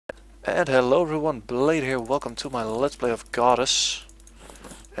And hello everyone, Blade here, welcome to my Let's Play of Godus.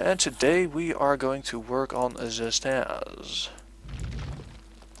 And today we are going to work on the stairs.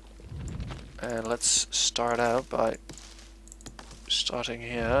 And let's start out by starting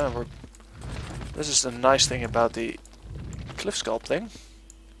here. This is the nice thing about the cliff sculpting.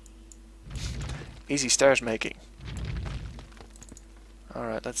 Easy stairs making.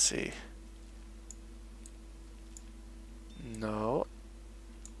 Alright, let's see. No.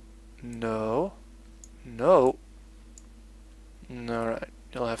 No. No. Alright,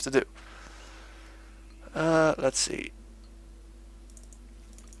 you'll have to do. Let's see.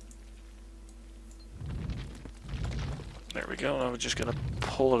 There we go, now we're just gonna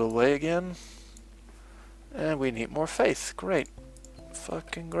pull it away again. And we need more faith. Great.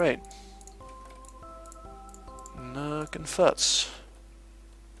 Fucking great. Nookin futs.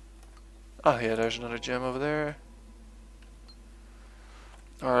 Ah, yeah, there's another gem over there.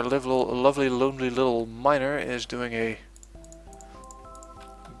 Our lovely, lonely little miner is doing a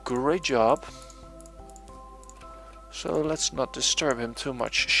great job. So let's not disturb him too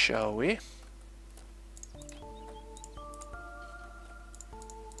much, shall we?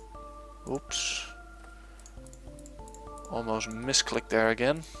 Oops. Almost misclicked there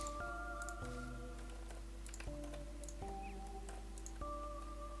again.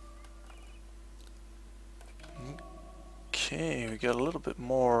 Okay, we got a little bit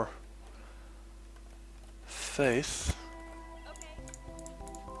more faith.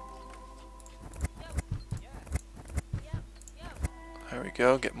 There we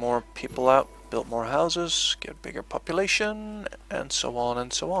go, get more people out, build more houses, get bigger population, and so on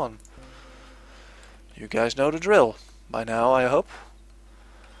and so on. You guys know the drill by now, I hope.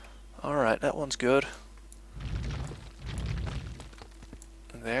 Alright, that one's good.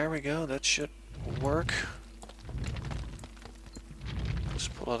 There we go, that should work. Let's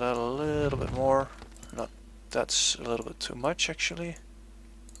pull it out a little bit more. Not, that's a little bit too much actually.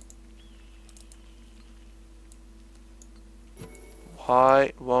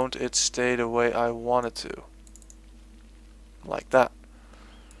 Why won't it stay the way I want it to? Like that.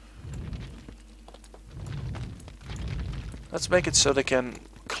 Let's make it so they can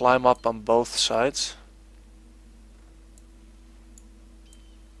climb up on both sides.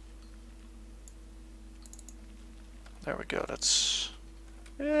 There we go, that's...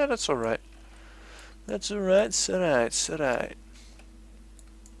 yeah, that's alright. That's alright, it's alright, it's alright.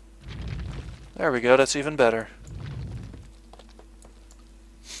 There we go, that's even better.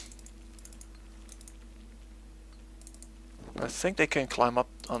 I think they can climb up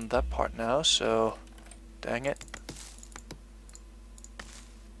on that part now, so... dang it.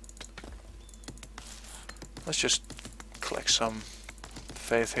 Let's just collect some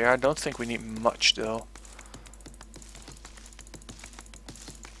faith here. I don't think we need much though.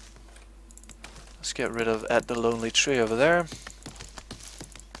 Let's get rid of the lonely tree over there.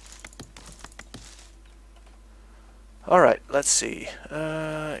 Alright, let's see.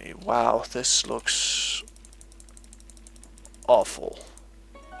 Wow, this looks awful.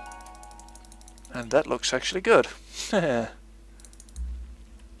 And that looks actually good.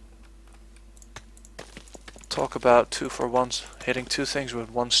 Talk about 2 for 1, hitting 2 things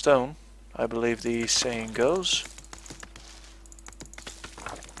with 1 stone, I believe the saying goes.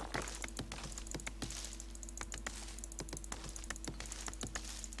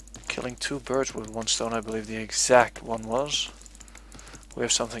 Killing 2 birds with 1 stone, I believe the exact one was. We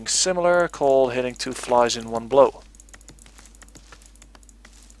have something similar called hitting 2 flies in 1 blow.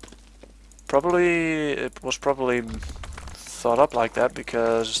 It was probably thought up like that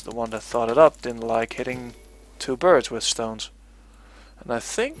because the one that thought it up didn't like hitting 2 birds with stones. And I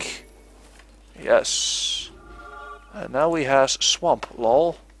think... yes. And now we have swamp,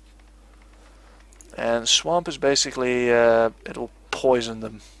 lol. And swamp is basically... it'll poison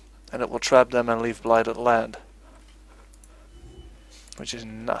them. And it will trap them and leave blighted land. Which is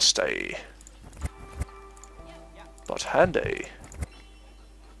nasty. But handy.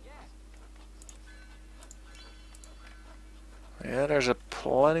 Yeah, there's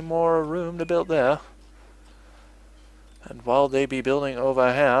plenty more room to build there. And while they be building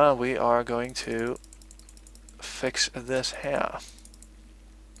over here, we are going to fix this here.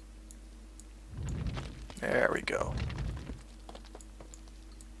 There we go.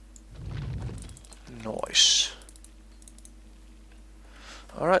 Nice.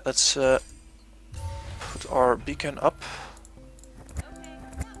 Alright, let's put our beacon up.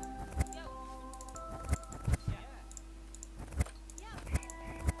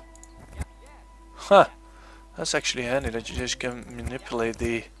 Huh. That's actually handy that you just can manipulate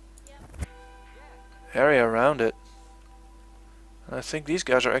the area around it. I think these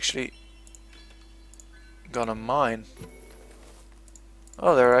guys are actually gonna mine.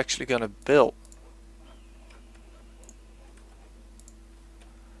 Oh, they're actually gonna build.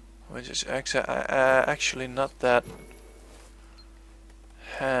 Which is actually not that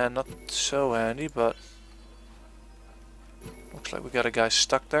not so handy, but looks like we got a guy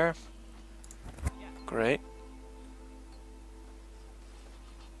stuck there. Great.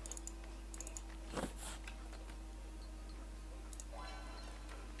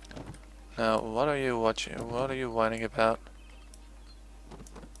 Now, what are you watching? What are you whining about?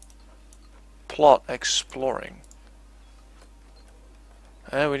 Plot exploring.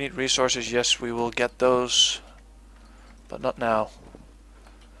 And we need resources. Yes, we will get those, but not now.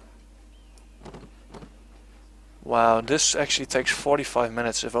 Wow, this actually takes 45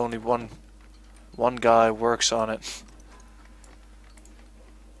 minutes if only one guy works on it.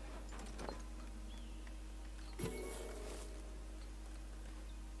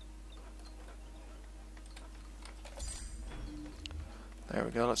 There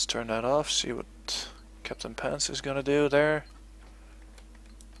we go, let's turn that off, see what Captain Pants is gonna do there.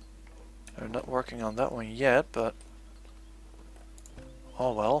 They're not working on that one yet, but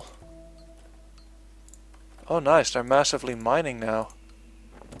oh well. Oh nice, they're massively mining now.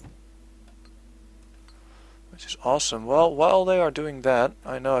 Which is awesome. Well, while they are doing that,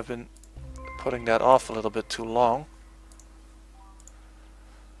 I know I've been putting that off a little bit too long.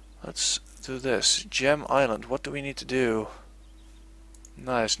 Let's do this. Gem Island, what do we need to do?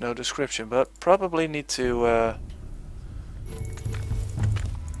 Nice, no description, but probably need to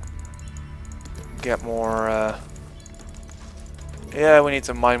get more yeah, we need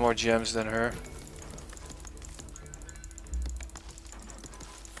to mine more gems than her.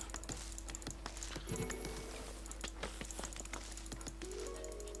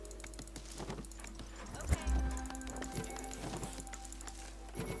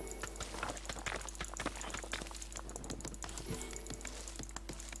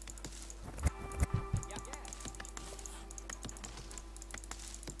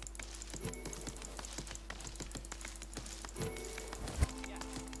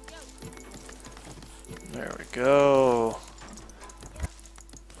 There we go.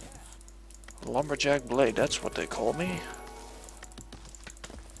 Lumberjack blade, that's what they call me.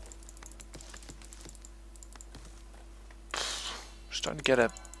 Starting to get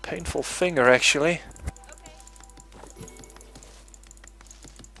a painful finger actually.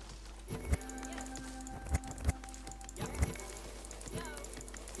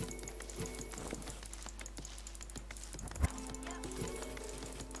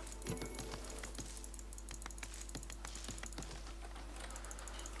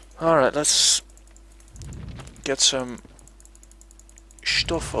 Alright, let's get some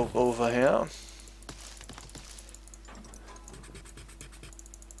stuff over here.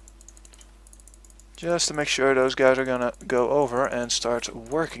 Just to make sure those guys are gonna go over and start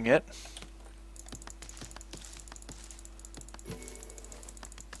working it.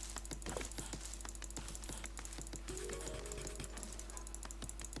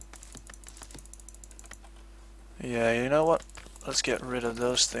 Yeah, you know what? Let's get rid of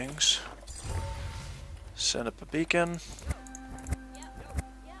those things. Send up a beacon.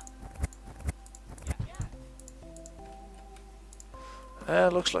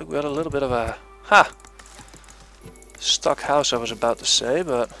 Looks like we got a little bit of a stuck house, I was about to say,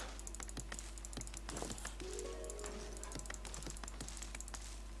 but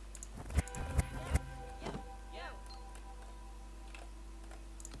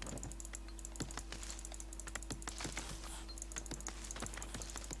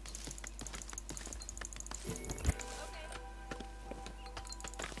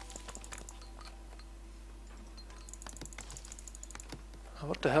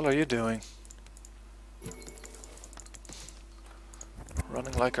what the hell are you doing?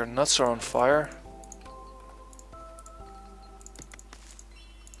 Running like our nuts are on fire.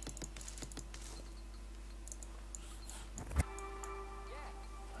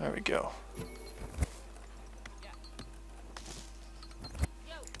 There we go.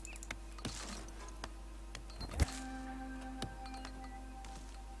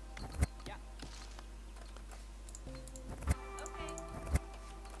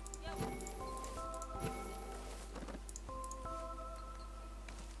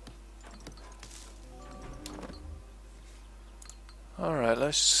 Alright,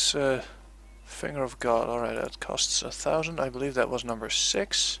 let's Finger of God. Alright, that costs 1,000. I believe that was number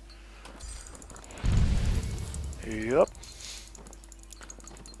 6. Yup.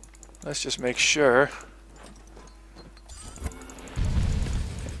 Let's just make sure.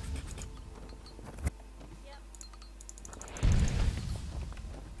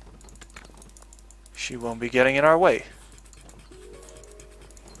 she won't be getting in our way.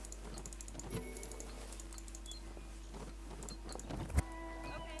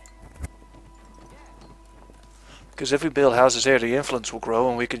 Because if we build houses here, the influence will grow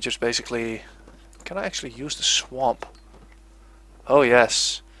and we can just basically... Can I actually use the swamp? Oh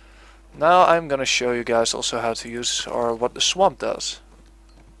yes. Now I'm gonna show you guys also how to use, or what the swamp does.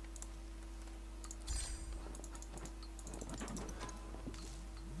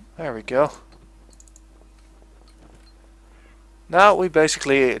 There we go. Now we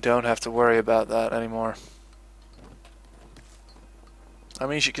basically don't have to worry about that anymore. I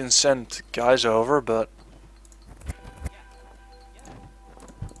mean, she can send guys over, but...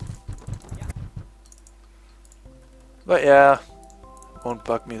 But yeah, won't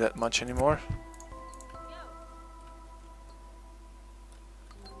bug me that much anymore.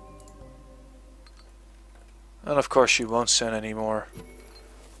 And of course she won't send any more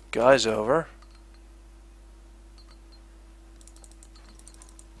guys over.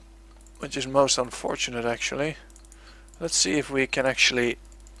 Which is most unfortunate actually. Let's see if we can actually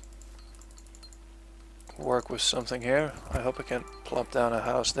work with something here. I hope I can plop down a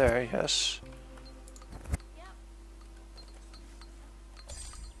house there, yes.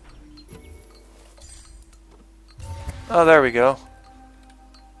 Oh, there we go.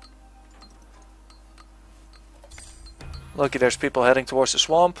 Looky, there's people heading towards the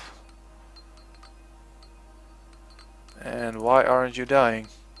swamp. And why aren't you dying?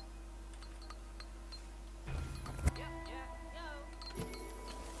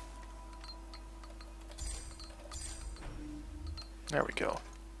 There we go.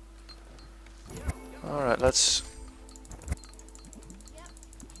 Alright, let's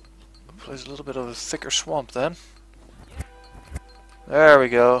place a little bit of a thicker swamp then. There we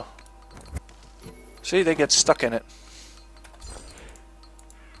go. See, they get stuck in it.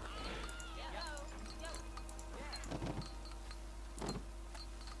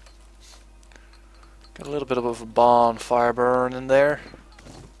 Got a little bit of a bonfire burn in there.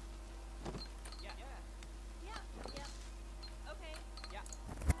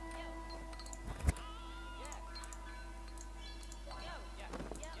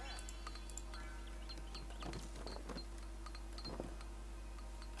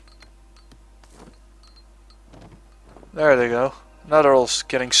 There they go. Now they're all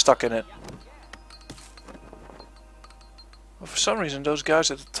getting stuck in it. But for some reason those guys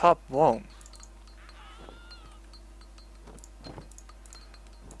at the top won't.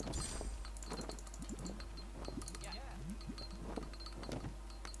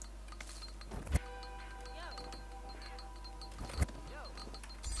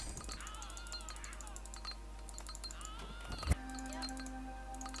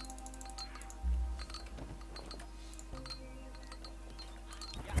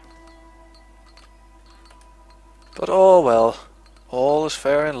 But oh well, all is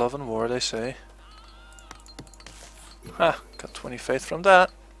fair in love and war, they say. Ha, got 20 faith from that.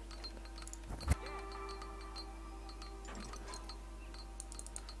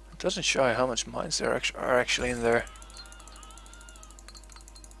 It doesn't show how much mines there are actually in there.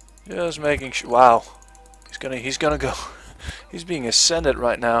 Just making sure. Wow, he's gonna go. He's being ascended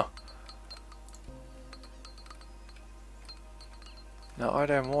right now. Now, are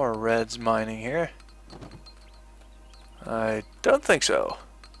there more reds mining here? I don't think so.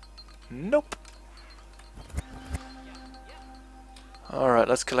 Nope. Alright,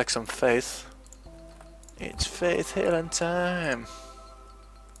 let's collect some faith. It's faith healing time.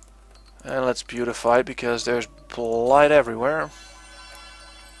 And let's beautify it because there's blight everywhere.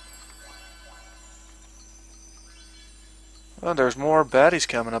 Well, there's more baddies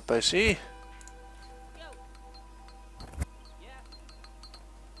coming up, I see.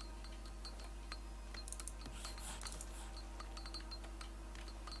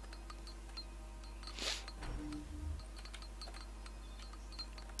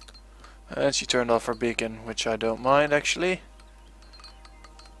 And she turned off her beacon, which I don't mind actually.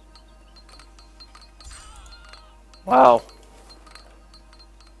 Wow.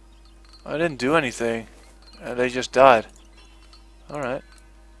 I didn't do anything. And they just died. Alright.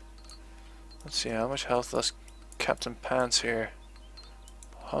 Let's see, how much health does Captain Pants here?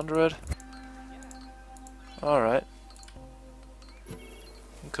 100. Alright.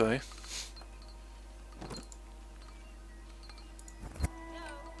 Okay.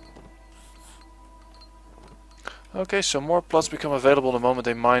 Okay, so more plots become available the moment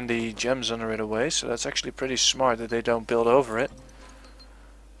they mine the gems under it away, so that's actually pretty smart that they don't build over it.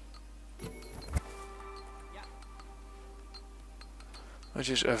 Which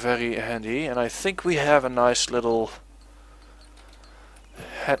is very handy, and I think we have a nice little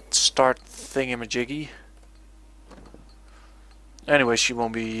head start thingamajiggy. Anyway, she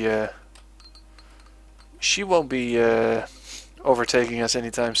won't be overtaking us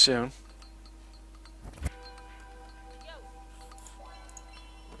anytime soon.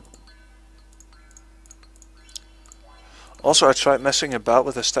 Also, I tried messing about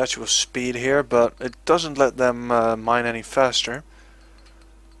with the Statue of Speed here, but it doesn't let them mine any faster.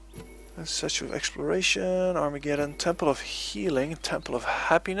 Statue of Exploration, Armageddon, Temple of Healing, Temple of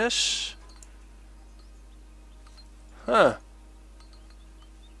Happiness. Huh.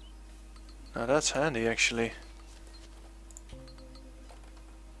 Now that's handy actually.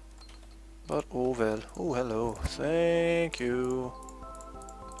 But oh well. Oh hello. Thank you.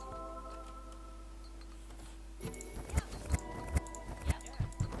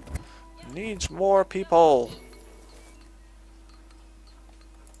 Needs more people.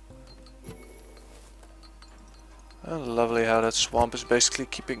 And lovely how that swamp is basically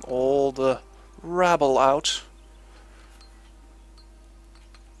keeping all the rabble out.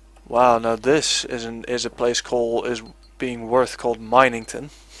 Wow, now this is a place being worth called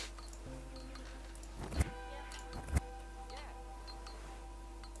Minington.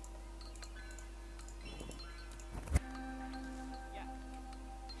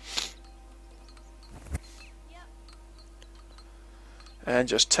 And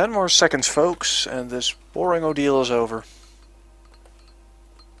just 10 more seconds, folks, and this boring ordeal is over.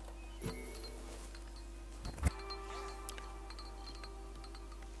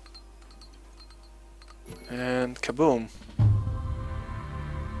 And kaboom.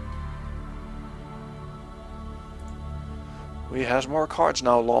 We has more cards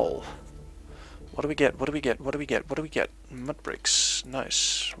now, lol. What do we get? What do we get? What do we get? What do we get? Mud bricks.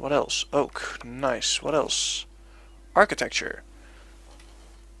 Nice. What else? Oak. Nice. What else? Architecture.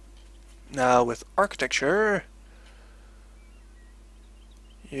 Now with architecture,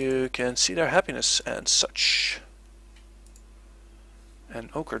 you can see their happiness and such. And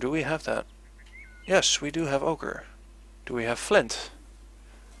ochre, do we have that? Yes, we do have ochre. Do we have flint?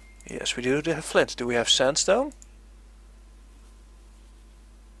 Yes, we do have flint. Do we have sandstone?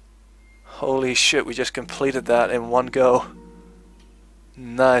 Holy shit, we just completed that in one go.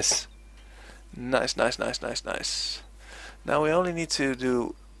 Nice. Nice, nice, nice, nice, nice. Now we only need to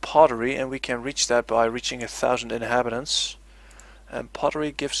do pottery, and we can reach that by reaching 1,000 inhabitants. And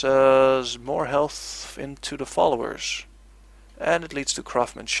pottery gives us more health into the followers. And it leads to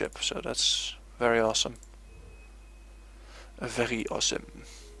craftsmanship, so that's very awesome. Very awesome.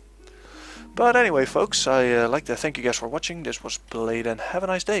 But anyway, folks, I like to thank you guys for watching. This was Blade, and have a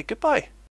nice day. Goodbye.